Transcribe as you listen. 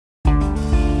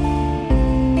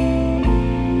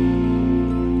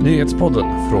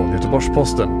Nyhetspodden från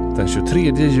Göteborgs-Posten den 23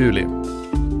 juli.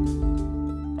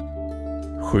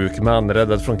 Sjuk man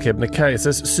räddad från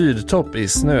Kebnekaises sydtopp i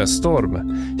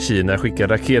snöstorm. Kina skickar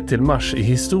raket till Mars i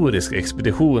historisk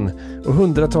expedition och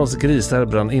hundratals grisar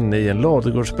brann inne i en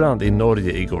ladugårdsbrand i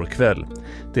Norge igår kväll.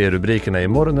 Det är rubrikerna i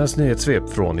morgonens nyhetssvep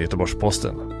från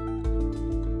Göteborgs-Posten.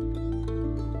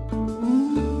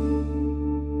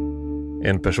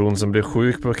 En person som blev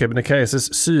sjuk på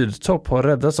Kebnekaises sydtopp har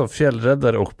räddats av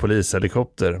fjällräddare och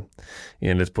polishelikopter.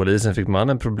 Enligt polisen fick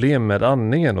mannen problem med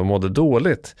andningen och mådde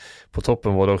dåligt. På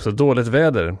toppen var det också dåligt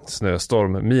väder,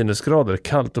 snöstorm, minusgrader,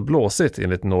 kallt och blåsigt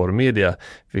enligt norrmedia,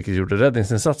 vilket gjorde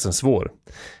räddningsinsatsen svår.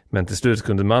 Men till slut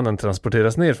kunde mannen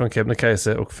transporteras ner från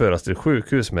Kebnekaise och föras till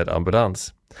sjukhus med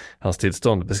ambulans. Hans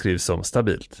tillstånd beskrivs som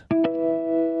stabilt.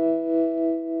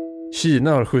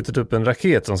 Kina har skjutit upp en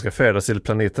raket som ska färdas till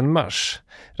planeten Mars.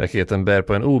 Raketen bär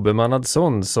på en obemannad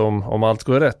sond som, om allt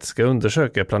går rätt, ska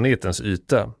undersöka planetens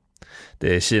yta.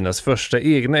 Det är Kinas första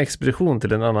egna expedition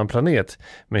till en annan planet,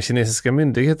 men kinesiska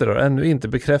myndigheter har ännu inte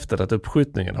bekräftat att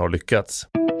uppskjutningen har lyckats.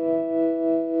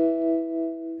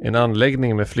 En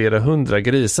anläggning med flera hundra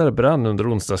grisar brann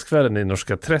under onsdagskvällen i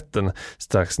norska Trätten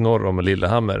strax norr om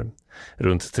Lillehammer.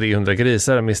 Runt 300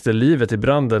 grisar miste livet i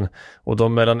branden och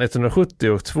de mellan 170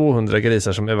 och 200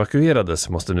 grisar som evakuerades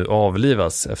måste nu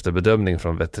avlivas efter bedömning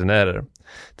från veterinärer.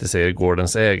 Det säger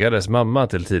gårdens ägares mamma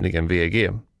till tidningen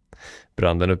VG.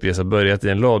 Branden uppges ha börjat i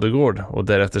en ladugård och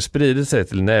därefter spridit sig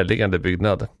till närliggande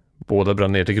byggnad. Båda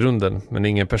brann ner till grunden, men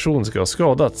ingen person ska ha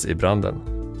skadats i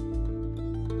branden.